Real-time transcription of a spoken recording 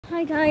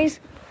Hi guys.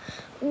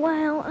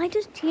 Well, I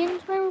just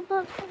changed my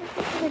Roblox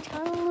my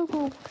channel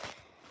logo.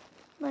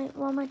 My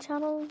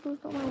channel was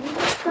not my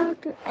Roblox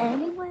character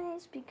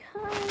anyways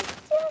because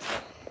yes,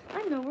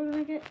 I know we're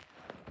gonna get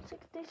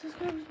 60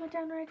 subscribers by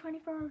January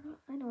 24th.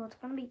 I know it's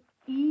gonna be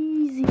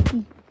easy.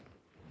 That's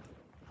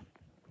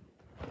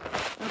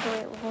the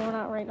way we're going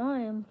out right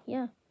now.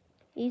 Yeah,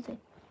 easy.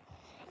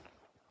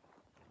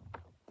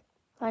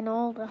 I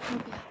know that will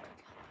be after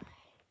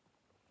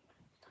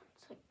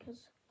January.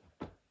 Because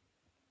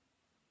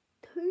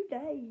 2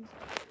 days.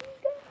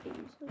 2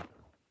 days.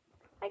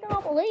 I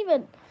can't believe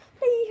it.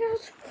 The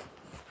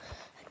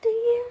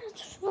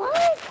years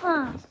fly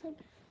past. Like,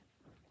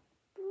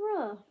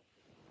 bruh.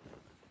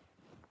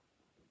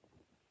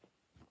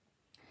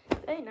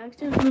 Hey,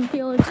 next year's gonna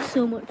feel like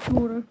so much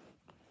shorter.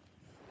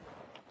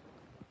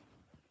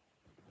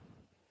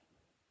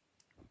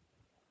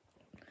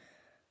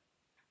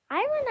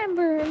 I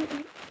remember in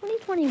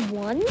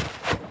 2021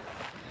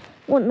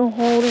 wanting to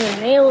hold your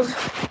nails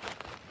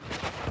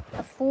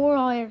a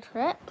 4-hour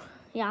trip.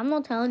 Yeah, I'm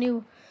not telling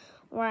you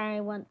where I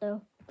went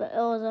though, but it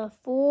was a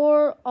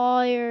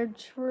 4-hour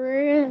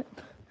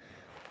trip.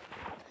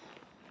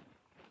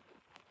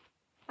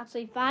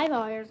 Actually 5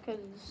 hours because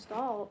it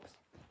stops.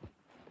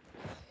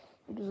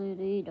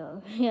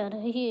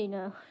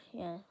 Yeah.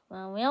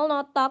 Well, we'll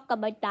not talk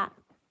about that.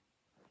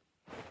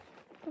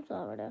 What's that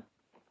over there?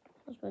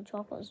 That's my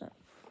chocolate, is it?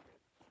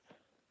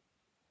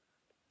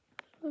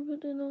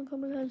 Everything don't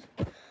come because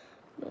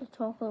the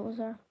chocolate was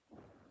there.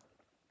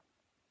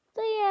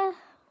 So yeah,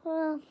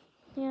 well,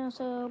 yeah.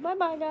 So bye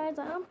bye guys,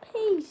 and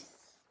peace.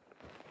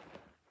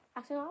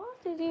 Actually, I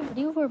want to do a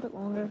video for a bit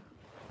longer.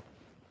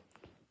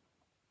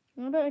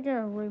 I better get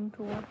a room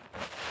tour.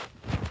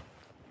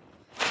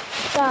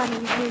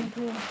 Daddy's room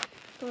tour.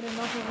 Good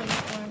enough of it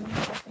for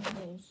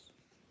interesting news.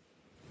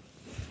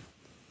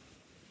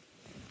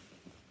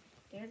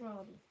 There's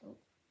Robbie. Oh.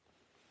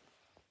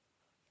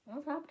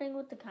 What's happening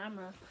with the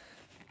camera?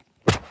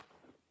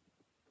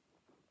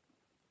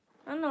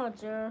 I'm not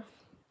sure.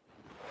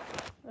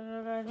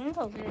 I think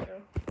I'll see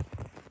it.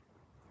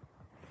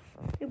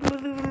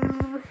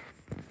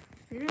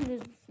 You're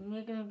just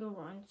making it go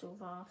run so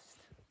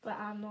fast, but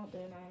I'm not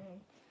doing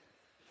anything.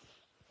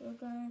 So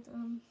guys,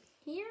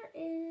 here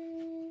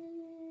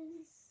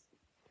is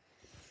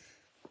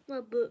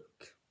my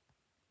book.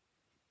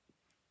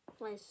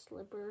 My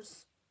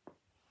slippers.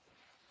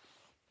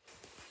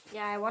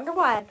 Yeah, I wonder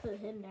why I put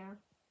him there.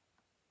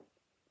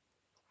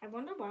 I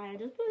wonder why I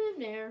just put him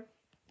there.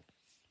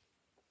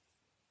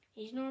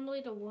 He's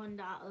normally the one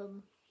that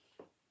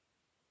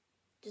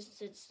just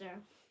sits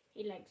there.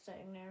 He likes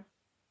sitting there.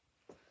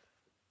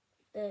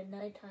 The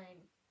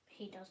nighttime,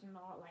 he does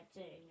not like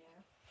sitting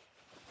there.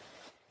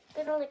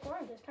 But like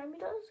around this time he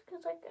does,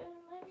 cause like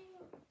maybe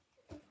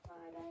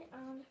Friday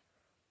and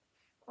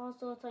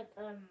also it's like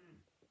I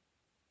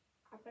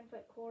think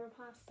like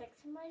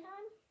 6:15 in my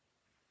time.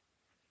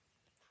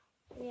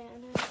 Yeah,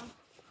 and then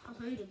I'll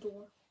show you the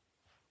door.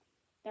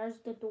 There's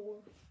the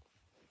door.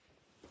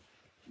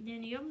 And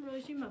then you haven't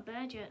really seen my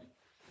bed yet.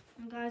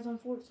 And guys,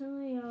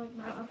 unfortunately,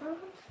 my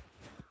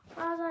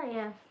other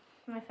yeah,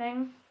 my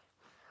thing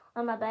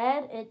on my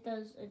bed, it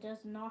does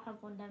not have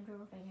one down to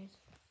my fingers.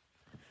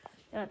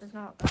 Yeah, it does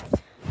not,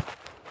 guys.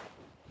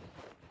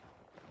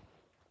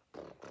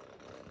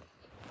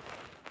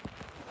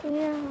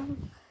 Yeah.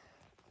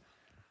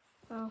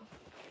 Oh.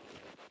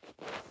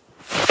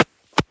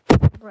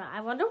 Bruh,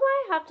 I wonder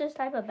why I have this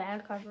type of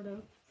bed cover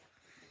though.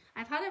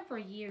 I've had it for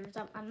years.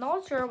 I'm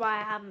not sure why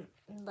I haven't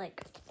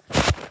like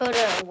put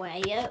it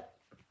away yet.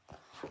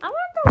 I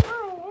wonder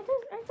why.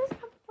 I just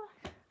have.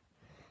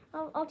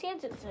 I'll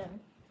change it soon.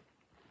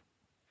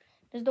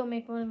 Just don't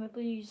make fun of me,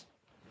 please.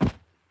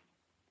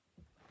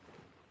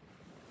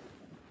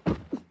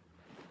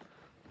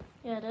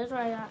 Yeah, it is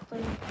right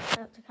actually.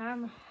 That's the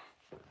camera.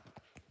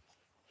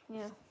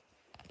 Yeah.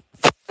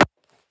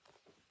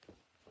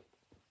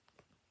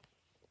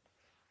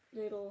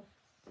 Little.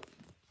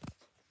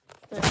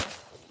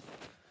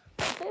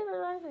 Okay,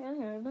 there's anything in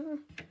here. I've never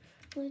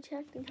really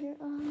checked in here.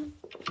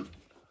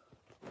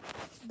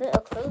 Bit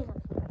of clothes.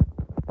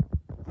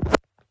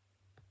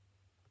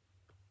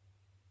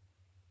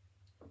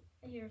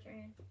 Here's a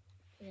train.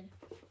 Yeah.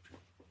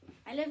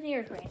 I live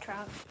near a train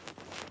track.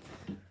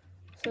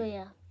 So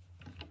yeah.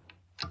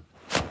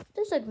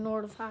 Just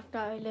ignore the fact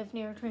that I live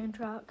near a train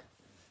track.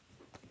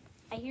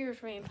 I hear a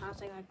train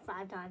passing like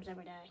 5 times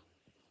every day.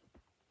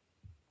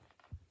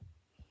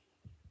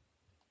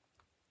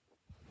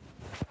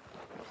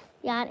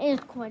 Yeah, it is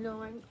quite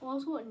annoying.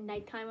 Also at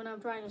nighttime when I'm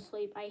trying to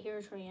sleep, I hear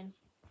a train.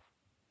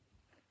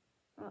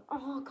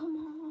 Oh, come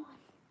on.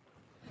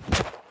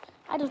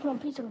 I just want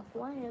peace and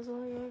quiet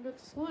so I get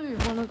to sleep.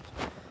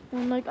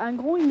 When like I'm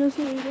going to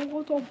sleep, I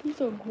want some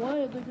peace and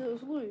quiet to get to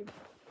sleep.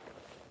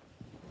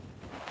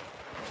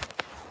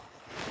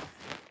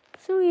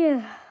 So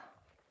yeah.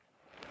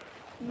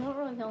 I'm not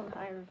really feeling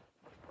tired.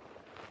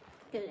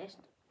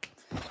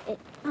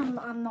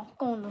 I'm not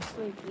going to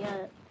sleep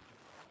yet.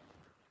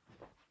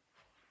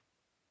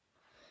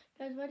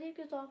 Guys, my dick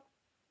is off.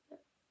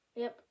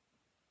 Yep.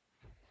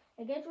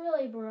 It gets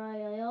really bright.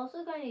 I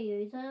also kind of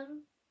use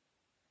them.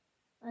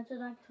 I should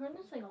like turn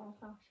this thing off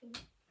actually.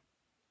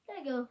 There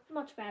you go,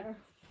 much better.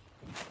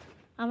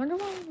 I wonder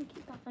why we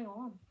keep that thing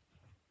on.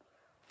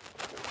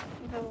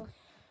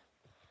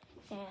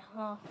 Yeah,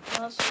 well,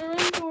 that's the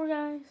room tour,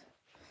 guys.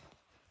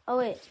 Oh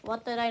wait,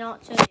 what did I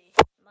not say?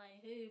 My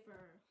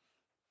Hoover.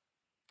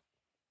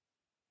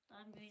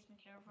 I've been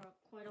here for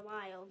quite a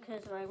while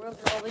because my room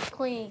is always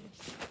clean.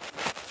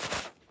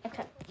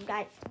 Except,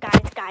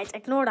 guys,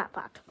 ignore that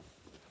fact.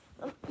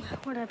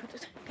 Where did I put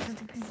this?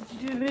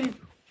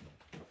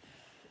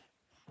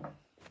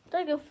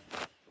 There you go.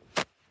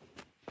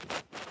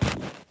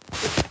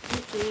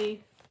 Oopsie.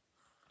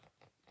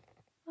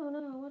 Oh no,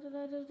 what did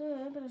I just do?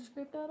 I better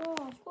scrape that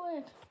off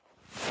quick.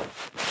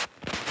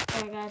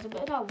 Alright guys, a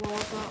bit of that wall,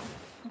 but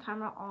the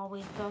camera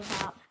always does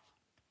that.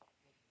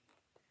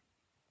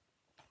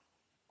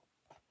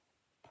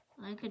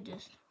 I could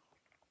just...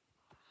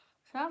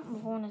 That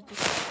phone is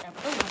just there,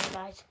 but don't worry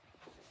guys.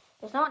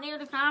 It's not near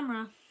the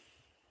camera.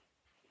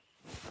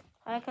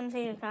 I can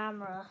see the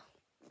camera.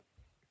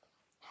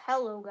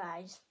 Hello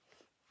guys.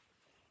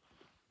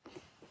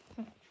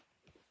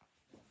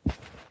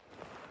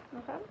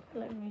 Okay,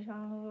 let me show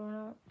you or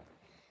not.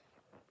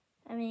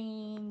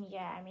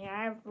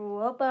 I grew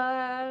up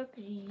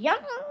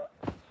young.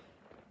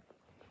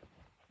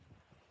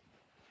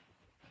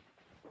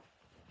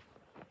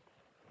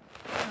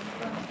 I'm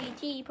gonna be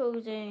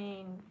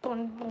T-posing.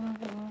 Boom, boom, boom,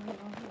 boom,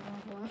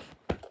 boom, boom.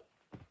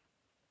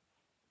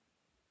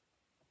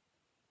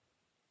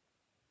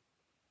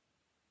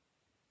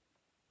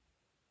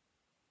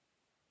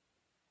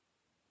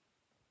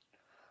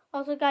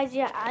 Also, guys,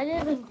 yeah, I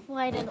live in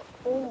quite an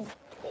old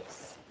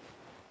place.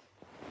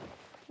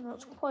 No,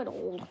 it's quite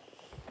old.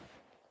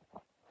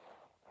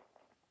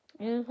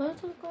 Yeah, the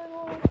place is quite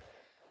old.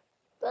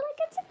 But, like,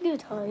 it's a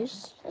good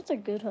house. It's a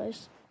good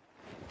house.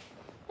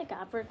 Like,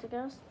 average, I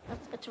guess.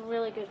 It's a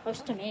really good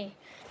house to me.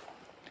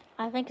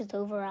 I think it's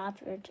over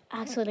average.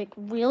 Actually, like,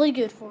 really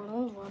good for an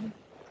old one.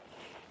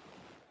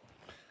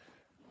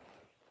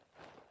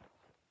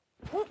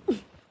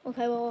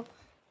 Okay, well,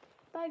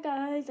 bye,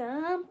 guys,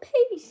 and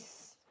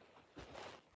peace.